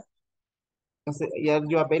practicar. No sé, are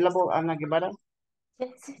you available, Ana Guevara?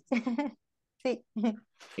 Sí.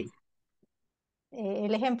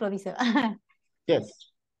 El ejemplo dice.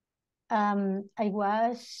 Yes. I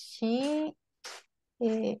was she.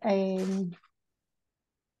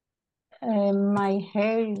 My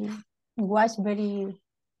hair was very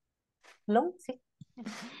long. Sí.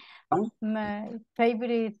 My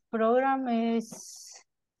favorite program is.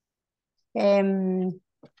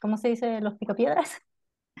 ¿Cómo se dice los picapiedras?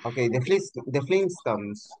 Okay, the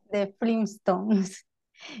Flintstones. The Flintstones.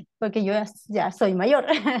 Porque yo ya soy mayor.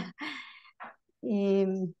 Y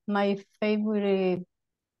my favorite,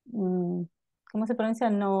 ¿cómo se pronuncia?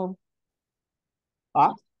 No.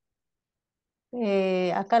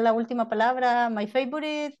 Acá la última palabra, my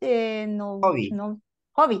favorite, no. Hobby. No,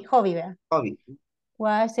 hobby, ¿verdad? Hobby.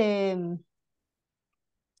 Was,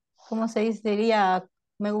 ¿cómo se diría?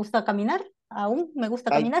 Me gusta caminar, aún me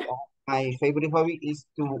gusta caminar. My favorite hobby is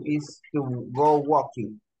to go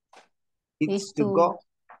walking. It's to go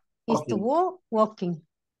Is to go walking.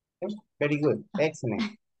 Very good,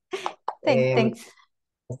 excellent. Thanks.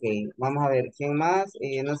 Ok, vamos a ver, ¿quién más?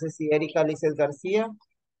 No sé si Erika Lizeth García.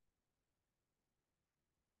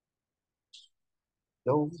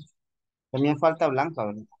 No. También falta Blanca,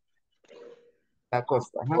 ¿verdad? La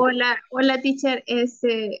Costa. Ajá. Hola, teacher.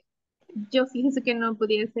 Yo fíjese que no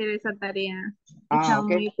podía hacer esa tarea. Estaba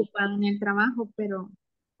muy ocupada en el trabajo, pero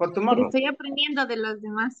estoy aprendiendo de los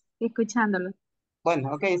demás, escuchándolos.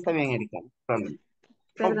 Bueno, ok, está bien, Erika. Perdón.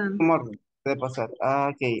 Puede pasar.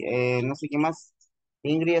 Ok, no sé qué más.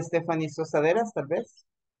 Ingrid Stephanie Sosaderas, tal vez.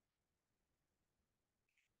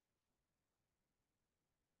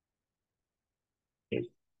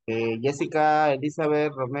 Jessica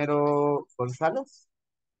Elizabeth Romero González.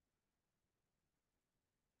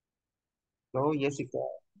 No, Jessica.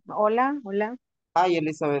 Hola. Hi,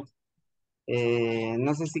 Elizabeth.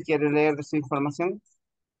 No sé si quiere leer su información.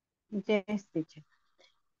 Yes, teacher.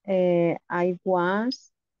 I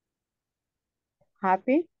was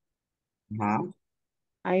happy.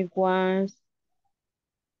 I was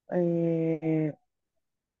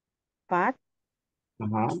fat.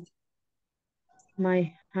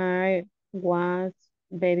 My hair was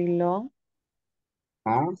very long.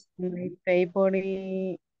 My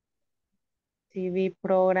favorite TV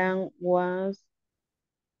program was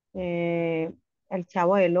El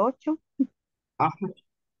Chavo del Ocho.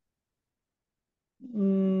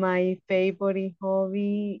 My favorite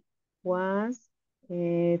hobby was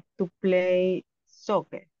to play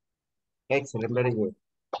soccer. Excellent, very good.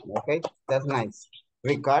 Okay, that's nice.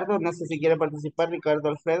 Ricardo, no sé si quiere participar, Ricardo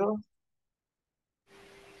Alfredo.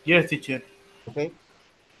 Yes, teacher. Okay.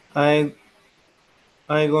 I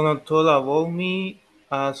gonna tell about me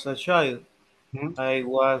as a child. I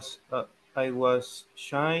was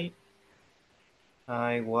shy.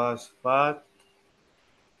 I was fat.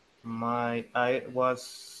 I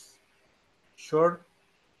was short.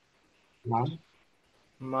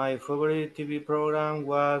 My favorite TV program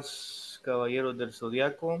was Caballeros del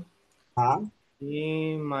Zodiaco. And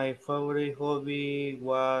my favorite hobby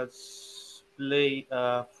was play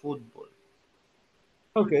football.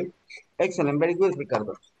 Okay. Excellent. Very good,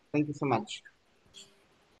 Ricardo. Thank you so much.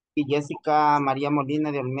 Y Jessica María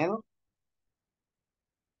Molina de Olmedo.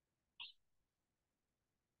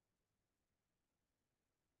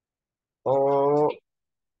 O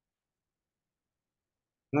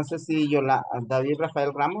no sé si David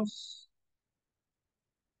Rafael Ramos.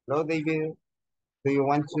 Hello, David. Do you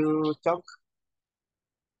want to talk?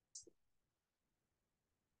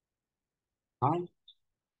 No?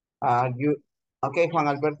 Okay, Juan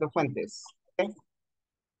Alberto Fuentes. Okay.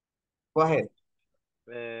 Go ahead.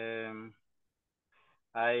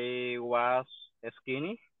 I was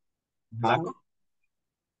skinny, flaco.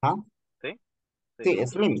 ¿Sí? Sí,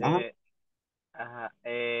 slim.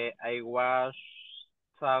 I was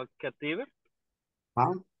talkative.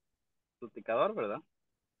 Suplicador, ¿verdad?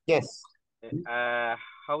 Yes.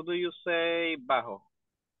 How do you say bajo?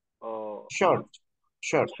 Short.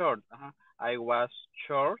 Short. Short. I was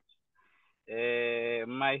short.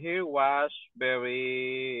 My hair was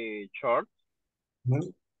very short.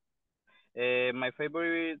 My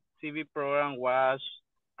favorite TV program was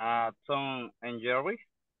Tom and Jerry.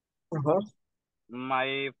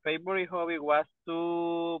 My favorite hobby was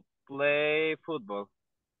to play football.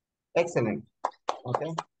 Excellent.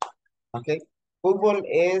 Okay. Okay. Fútbol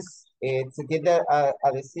es, se tiende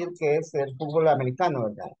a decir que es el fútbol americano,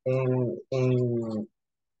 ¿verdad?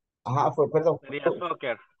 Perdón. Sería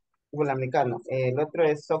soccer. Fútbol americano. El otro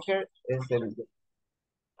es soccer, es el...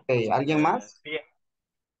 Okay, ¿alguien más?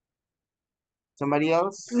 Somebody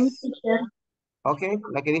else? Me, teacher. Okay,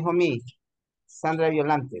 la que dijo mi, Sandra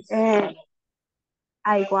Violantes.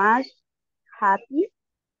 I was happy.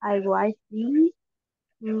 I was busy.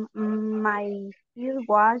 My hair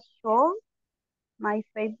was short. My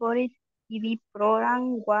favorite TV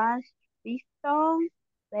program was Pistol,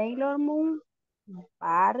 Sailor Moon,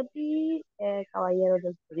 Barbie, Caballeros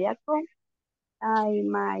del Zodiaco.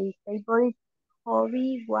 My favorite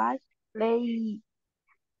hobby was play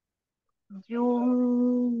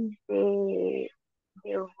jump the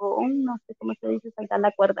room, no sé cómo se dice, saltar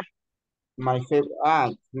la cuerda. My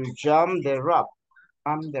favorite, jump the rope.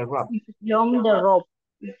 Jump the rope. Jump the rope.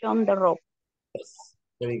 Jump the rope. Yes,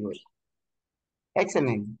 very good.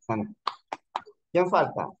 Excellent, Sandra. ¿Quién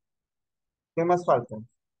falta? ¿Qué más falta?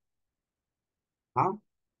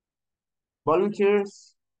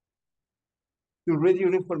 Volunteers to read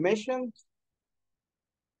your information.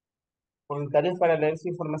 Voluntarios para leer su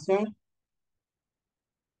información.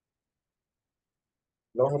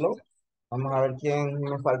 Hello. Vamos a ver quién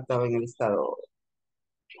me falta en el listado.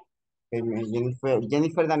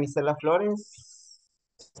 Jennifer Damisela Flores.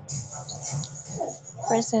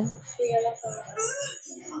 Present.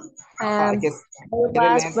 I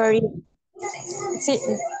was very, sí,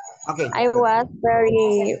 okay. I was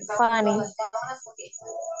very funny.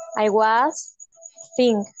 I was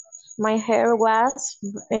thin. My hair was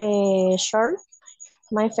short.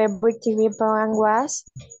 My favorite TV program was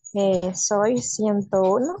Soy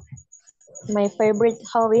 101. My favorite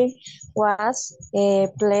hobby was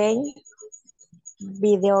playing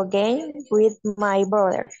video game with my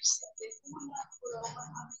brothers.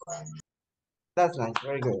 That's nice,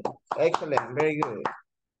 very good. Excellent, very good.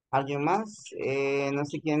 ¿Alguien más? No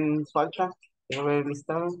sé quién falta. Quiero ver el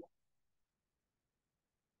listado.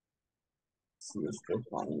 Sí,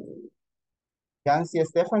 Stephanie. Yancy,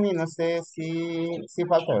 Stephanie, no sé si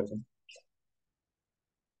falta, ¿verdad?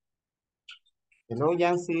 Hello,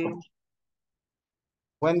 Yancy.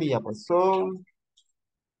 Wendy ya pasó.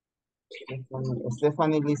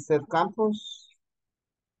 Stephanie Lizeth Campos.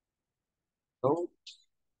 Hello.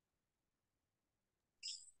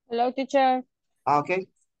 Hello, teacher. Ok.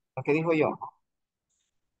 Lo que dijo yo.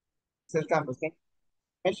 Lizeth Campos, ¿qué?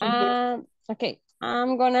 Okay,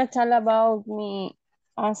 I'm gonna tell about me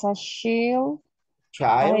as a child.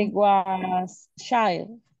 I was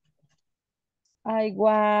child. I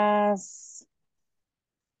was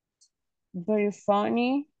very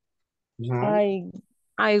funny.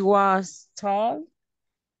 I was tall.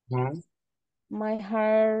 My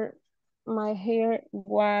hair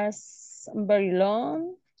was very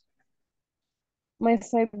long. My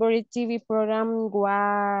favorite TV program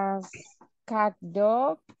was Cat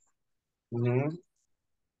Dog.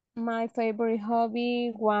 My favorite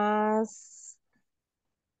hobby was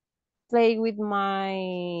play with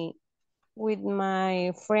my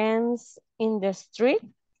friends in the street.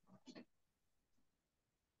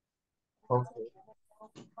 Okay.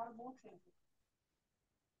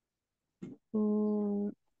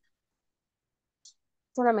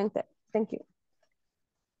 Solamente. Thank you.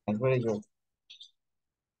 Very good.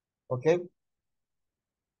 Okay.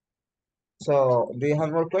 So, do you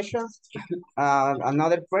have more questions?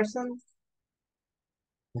 Another person?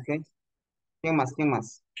 Okay. ¿Quién más? ¿Quién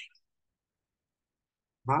más?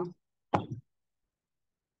 Ajá.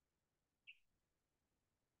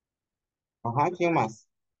 Ajá, ¿quién más?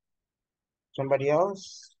 Somebody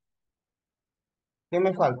else? ¿Quién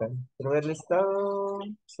me falta? Quiero ver el listado.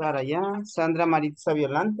 Sara, ya. Sandra Maritza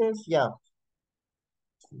Violantes, ya.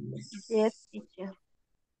 Yes, teacher.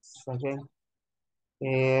 Okay.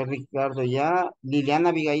 Ricardo, ya. Liliana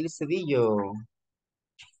Abigail Cedillo.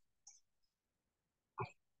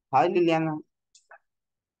 Hi, Liliana.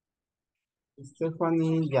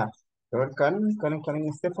 Stephanie, ya. A ver, Karen,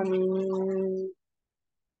 Stephanie.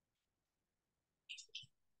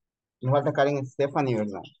 Nos falta Karen Stephanie,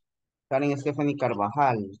 ¿verdad? Karen Stephanie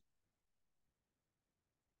Carvajal.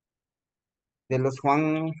 De los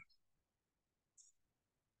Juan.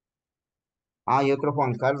 Ah, y otro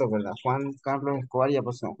Juan Carlos, ¿verdad? Juan Carlos Escobar ya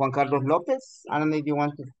pasó. Juan Carlos López. I don't know if you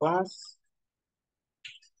want to pass.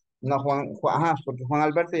 No, ajá, porque Juan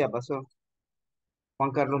Alberto ya pasó.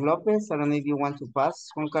 Juan Carlos López, I don't know if you want to pass.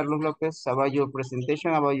 Juan Carlos López, about your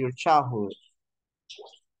presentation, about your childhood.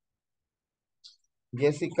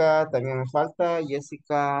 Jessica, también me falta.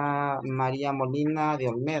 Jessica María Molina de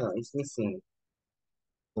Olmedo, is missing.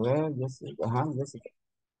 A ver, Jessica, ajá, Jessica.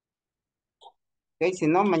 Ok, si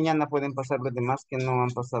no, mañana pueden pasar los demás que no han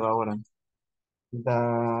pasado ahora.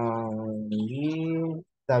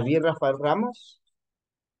 David Rafael Ramos.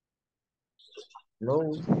 Hello.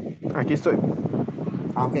 Aquí estoy.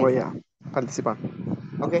 Okay. Voy a participar.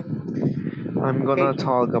 Okay. I'm gonna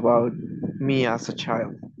talk about me as a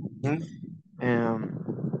child.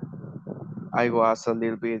 I was a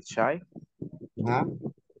little bit shy.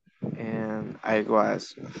 And I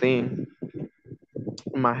was thin.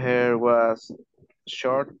 My hair was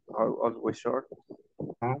short, always short.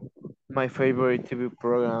 My favorite TV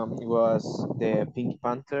program was the Pink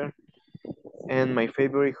Panther. And my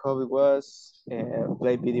favorite hobby was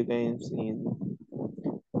play video games in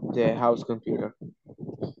the house computer.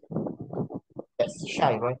 Yes,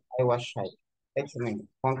 shy, right? I was shy. Excellent.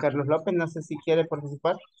 Juan Carlos López, no sé si quiere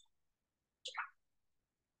participar.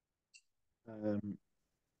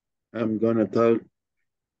 I'm gonna talk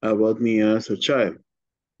about me as a child.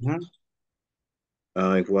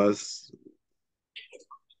 I was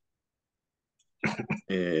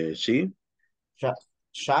Shy?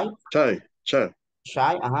 Shy.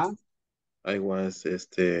 Shy, uh-huh. I was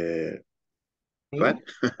Yeah. fat.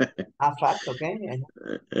 Fat, okay.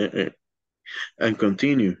 And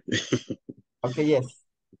continue. Okay, yes.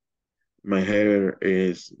 My hair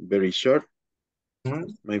is very short.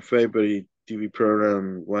 My favorite TV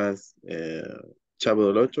program was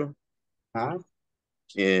Chavo del Ocho.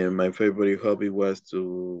 And my favorite hobby was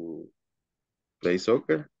to play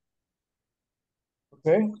soccer.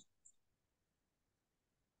 Okay.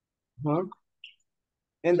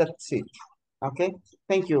 And that's it. Okay.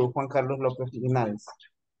 Thank you, Juan Carlos López Linares.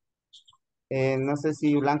 No sé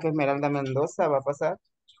si Blanca Esmeralda Mendoza va a pasar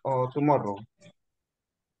o tomorrow.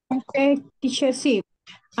 Okay, teacher, sí.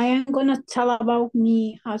 I am gonna tell about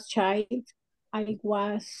me as child. I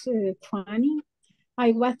was funny.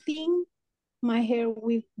 I was thin. My hair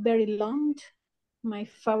was very long. My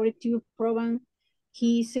favorite TV program,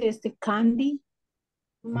 he says the candy.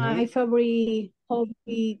 My favorite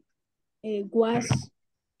hobby was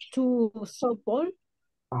to softball.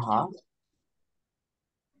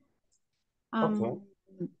 Okay.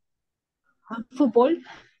 Football.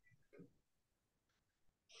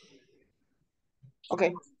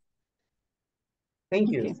 Okay.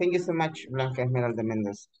 Thank you. Thank you so much, Blanca Esmeralda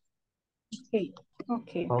Mendoza. Okay.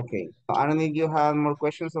 Okay. I don't know if you have more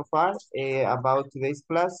questions so far about today's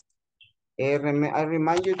class. I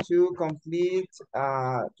remind you to complete,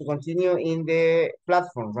 to continue in the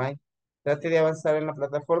platform, right? Trate de avanzar en la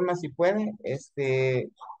plataforma si puede.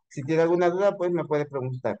 Si tiene alguna duda, pues me puede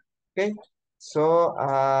preguntar. Okay. So,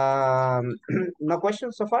 no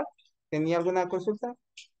questions so far? ¿Tenía alguna consulta?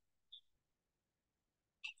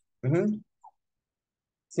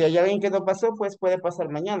 Si hay alguien que no pasó, pues puede pasar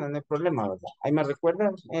mañana, no hay problema, ¿verdad? Ahí me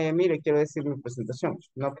recuerda, mire, quiero decir mi presentación.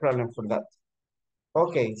 No problem for that.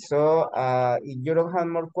 Okay, so if you don't have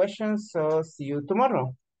more questions, so see you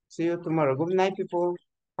tomorrow. See you tomorrow. Good night, people.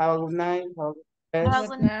 Have a good night. Good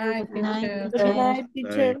night, teacher. Good night,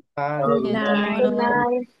 teacher. Bye. Good night. Good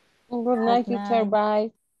night. Good night, teacher.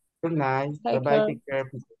 Bye. Good night. Take Bye-bye. care. Take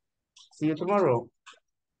care. See you tomorrow.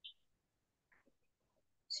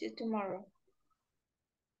 See you tomorrow.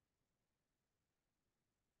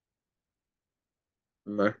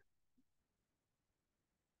 Bye.